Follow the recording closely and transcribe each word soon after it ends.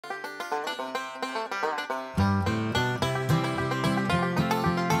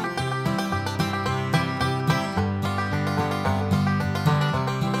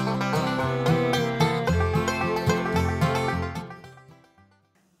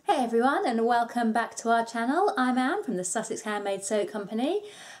Hi everyone and welcome back to our channel. I'm Anne from the Sussex Handmade Soap Company,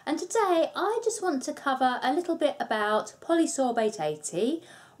 and today I just want to cover a little bit about polysorbate 80,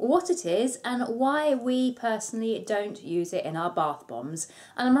 what it is and why we personally don't use it in our bath bombs.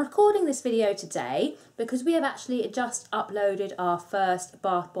 And I'm recording this video today because we have actually just uploaded our first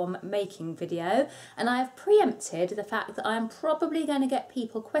bath bomb making video, and I have preempted the fact that I'm probably going to get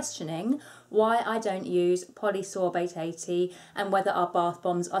people questioning why I don't use polysorbate 80 and whether our bath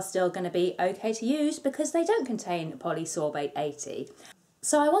bombs are still going to be okay to use because they don't contain polysorbate 80.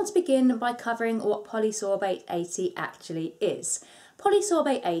 So I want to begin by covering what polysorbate 80 actually is.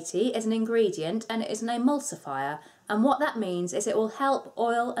 Polysorbate 80 is an ingredient and it is an emulsifier, and what that means is it will help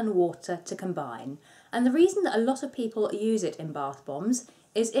oil and water to combine. And the reason that a lot of people use it in bath bombs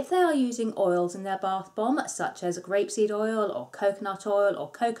is if they are using oils in their bath bomb, such as grapeseed oil or coconut oil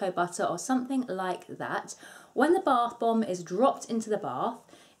or cocoa butter or something like that, when the bath bomb is dropped into the bath,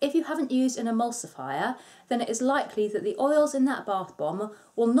 if you haven't used an emulsifier, then it is likely that the oils in that bath bomb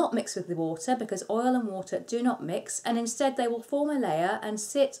will not mix with the water because oil and water do not mix, and instead they will form a layer and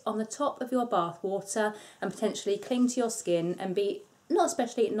sit on the top of your bath water and potentially cling to your skin and be not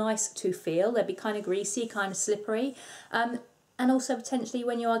especially nice to feel. They'll be kind of greasy, kind of slippery. And also potentially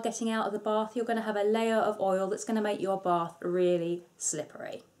when you are getting out of the bath, you're going to have a layer of oil that's going to make your bath really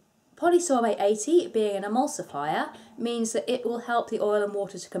slippery. Polysorbate 80, being an emulsifier, means that it will help the oil and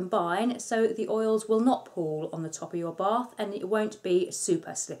water to combine so that the oils will not pool on the top of your bath and it won't be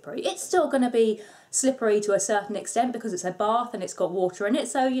super slippery. It's still going to be slippery to a certain extent because it's a bath and it's got water in it,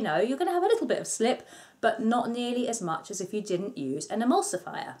 so you know you're going to have a little bit of slip, but not nearly as much as if you didn't use an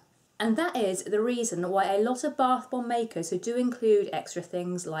emulsifier. And that is the reason why a lot of bath bomb makers who do include extra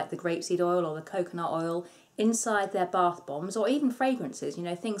things like the grapeseed oil or the coconut oil inside their bath bombs, or even fragrances, you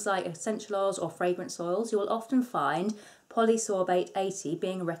know, things like essential oils or fragrance oils, you will often find polysorbate 80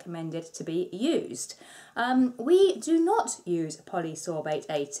 being recommended to be used. We do not use polysorbate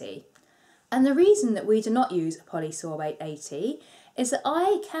 80. And the reason that we do not use polysorbate 80 is that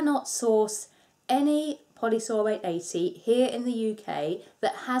I cannot source any polysorbate 80 here in the UK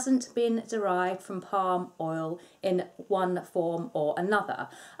that hasn't been derived from palm oil in one form or another.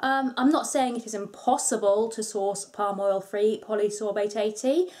 I'm not saying it is impossible to source palm oil free polysorbate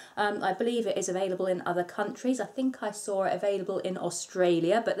 80. I believe it is available in other countries. I think I saw it available in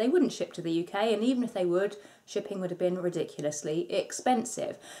Australia, but they wouldn't ship to the UK, and even if they would, shipping would have been ridiculously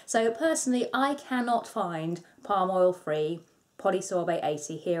expensive. So personally, I cannot find palm oil free polysorbate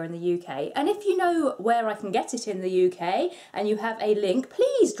 80 here in the UK, and if you know where I can get it in the UK and you have a link,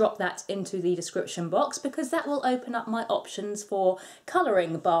 please drop that into the description box because that will open up my options for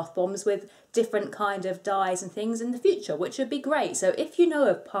colouring bath bombs with different kind of dyes and things in the future, which would be great. So if you know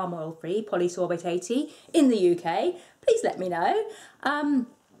of palm oil free polysorbate 80 in the UK, please let me know.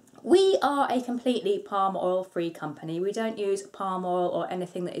 We are a completely palm oil free company. We don't use palm oil or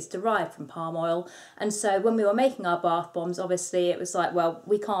anything that is derived from palm oil, and so when we were making our bath bombs, obviously it was like, well,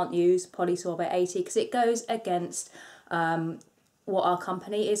 we can't use polysorbate 80 because it goes against what our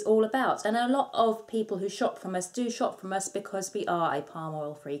company is all about. And a lot of people who shop from us do shop from us because we are a palm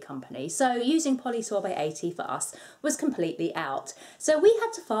oil free company. So using polysorbate 80 for us was completely out. So we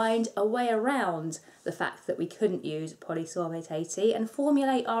had to find a way around the fact that we couldn't use polysorbate 80 and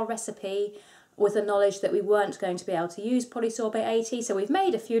formulate our recipe with the knowledge that we weren't going to be able to use polysorbate 80. So we've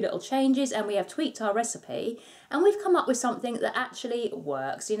made a few little changes and we have tweaked our recipe, and we've come up with something that actually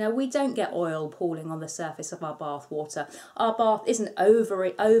works. You know, we don't get oil pooling on the surface of our bath water. Our bath isn't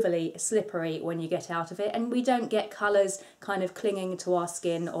overly slippery when you get out of it, and we don't get colours kind of clinging to our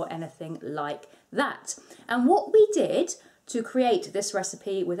skin or anything like that. And what we did to create this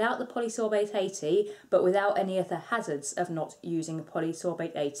recipe without the polysorbate 80, but without any of the hazards of not using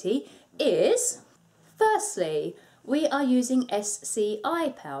polysorbate 80, is, firstly, we are using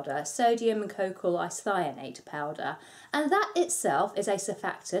SCI powder, sodium cocoyl isthionate powder, and that itself is a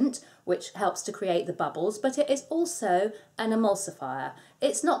surfactant which helps to create the bubbles, but it is also an emulsifier.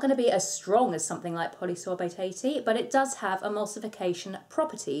 It's not going to be as strong as something like polysorbate 80, but it does have emulsification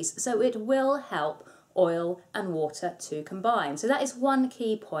properties, so it will help oil and water to combine. So that is one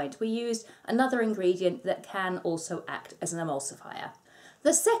key point. We used another ingredient that can also act as an emulsifier.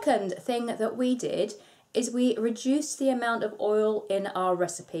 The second thing that we did is we reduced the amount of oil in our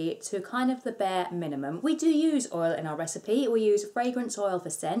recipe to kind of the bare minimum. We do use oil in our recipe. We use fragrance oil for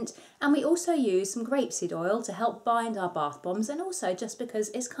scent, and we also use some grapeseed oil to help bind our bath bombs, and also just because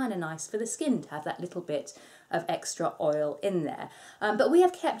it's kind of nice for the skin to have that little bit of extra oil in there. But we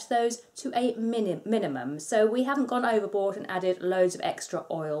have kept those to a minimum, so we haven't gone overboard and added loads of extra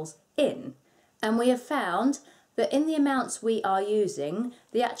oils in. And we have found that in the amounts we are using,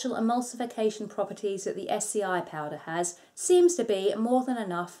 the actual emulsification properties that the SCI powder has seems to be more than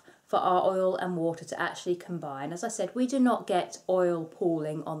enough for our oil and water to actually combine. As I said, we do not get oil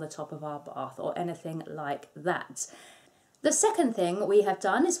pooling on the top of our bath or anything like that. The second thing we have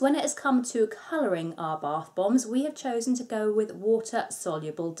done is when it has come to colouring our bath bombs, we have chosen to go with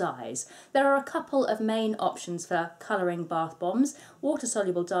water-soluble dyes. There are a couple of main options for colouring bath bombs.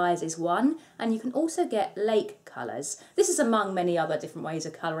 Water-soluble dyes is one, and you can also get lake colours. This is among many other different ways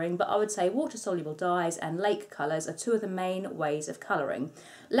of colouring, but I would say water-soluble dyes and lake colours are two of the main ways of colouring.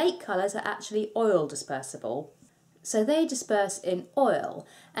 Lake colours are actually oil dispersible. So they disperse in oil,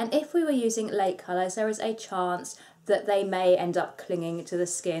 and if we were using lake colours, there is a chance that they may end up clinging to the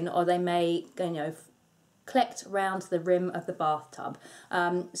skin, or they may, collect round the rim of the bathtub.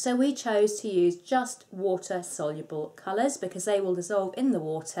 So we chose to use just water-soluble colours because they will dissolve in the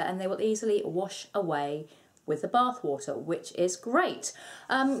water and they will easily wash away with the bath water, which is great.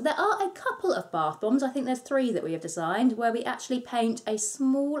 There are a couple of bath bombs, I think there's 3 that we have designed, where we actually paint a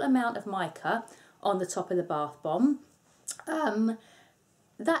small amount of mica on the top of the bath bomb.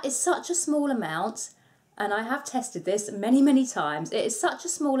 That is such a small amount, and I have tested this many times. It is such a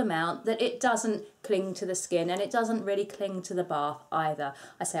small amount that it doesn't cling to the skin, and it doesn't really cling to the bath either.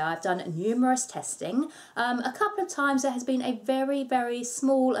 I say I've done numerous testing. A couple of times there has been a very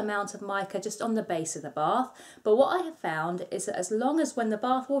small amount of mica just on the base of the bath, but what I have found is that as long as when the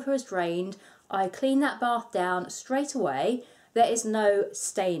bath water is drained, I clean that bath down straight away, there is no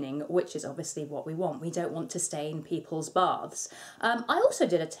staining, which is obviously what we want. We don't want to stain people's baths. I also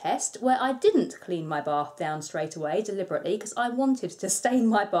did a test where I didn't clean my bath down straight away deliberately because I wanted to stain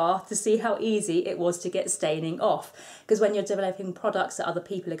my bath to see how easy it was to get staining off. Because when you're developing products that other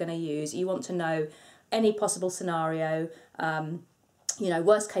people are going to use, you want to know any possible scenario.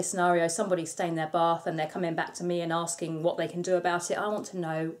 Worst case scenario, somebody stained their bath and they're coming back to me and asking what they can do about it. I want to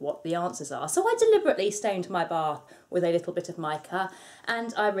know what the answers are. So I deliberately stained my bath with a little bit of mica,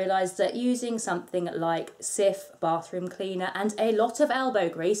 and I realised that using something like Cif bathroom cleaner and a lot of elbow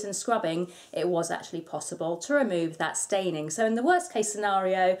grease and scrubbing, it was actually possible to remove that staining. So in the worst case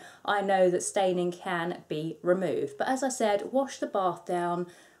scenario, I know that staining can be removed. But as I said, wash the bath down.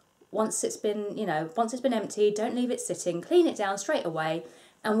 Once it's been emptied, don't leave it sitting, clean it down straight away,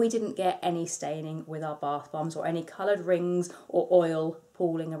 and we didn't get any staining with our bath bombs or any coloured rings or oil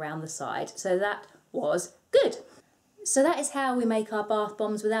pooling around the side. So that was good. So that is how we make our bath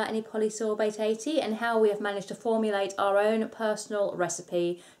bombs without any polysorbate 80, and how we have managed to formulate our own personal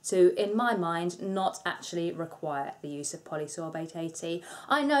recipe to, in my mind, not actually require the use of polysorbate 80.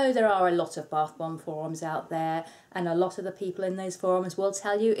 I know there are a lot of bath bomb forums out there, and a lot of the people in those forums will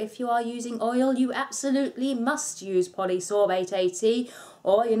tell you if you are using oil, you absolutely must use polysorbate 80,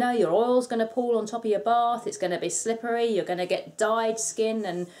 or your oil's going to pool on top of your bath, it's going to be slippery, you're going to get dyed skin,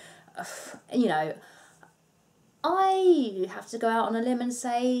 and I have to go out on a limb and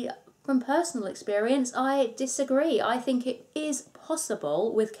say, from personal experience, I disagree. I think it is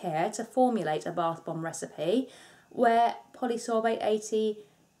possible with care to formulate a bath bomb recipe where polysorbate 80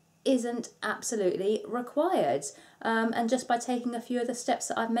 isn't absolutely required. And just by taking a few of the steps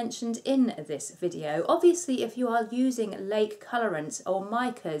that I've mentioned in this video. Obviously, if you are using lake colorants or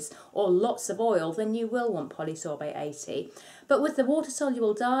micas or lots of oil, then you will want polysorbate 80. But with the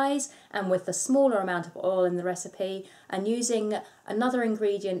water-soluble dyes and with the smaller amount of oil in the recipe and using another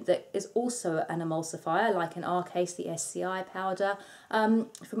ingredient that is also an emulsifier, like in our case the SCI powder,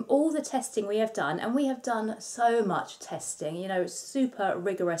 from all the testing we have done, and we have done so much testing, super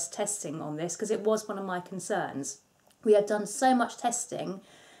rigorous testing on this because it was one of my concerns. We have done so much testing,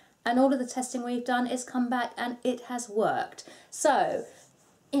 and all of the testing we've done is come back and it has worked. So,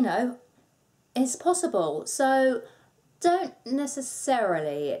 it's possible. So don't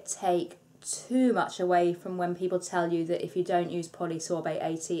necessarily take too much away from when people tell you that if you don't use polysorbate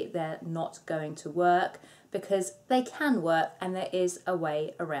 80, they're not going to work, because they can work and there is a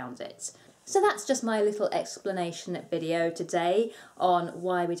way around it. So that's just my little explanation video today on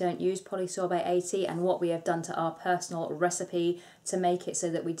why we don't use polysorbate 80 and what we have done to our personal recipe to make it so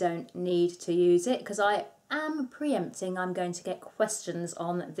that we don't need to use it, because I am preempting I'm going to get questions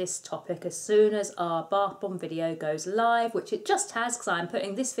on this topic as soon as our bath bomb video goes live, which it just has because I'm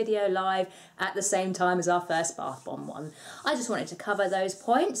putting this video live at the same time as our first bath bomb one. I just wanted to cover those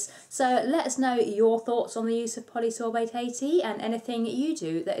points, so let us know your thoughts on the use of polysorbate 80 and anything you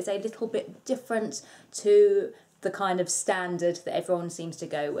do that is a little bit different to the kind of standard that everyone seems to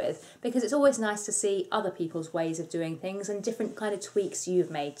go with, because it's always nice to see other people's ways of doing things and different kind of tweaks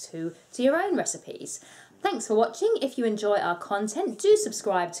you've made to your own recipes. Thanks for watching. If you enjoy our content, do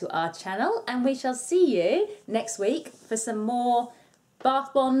subscribe to our channel, and we shall see you next week for some more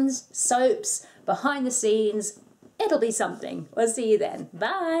bath bombs, soaps, behind the scenes. It'll be something. We'll see you then.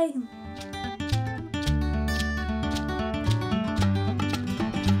 Bye.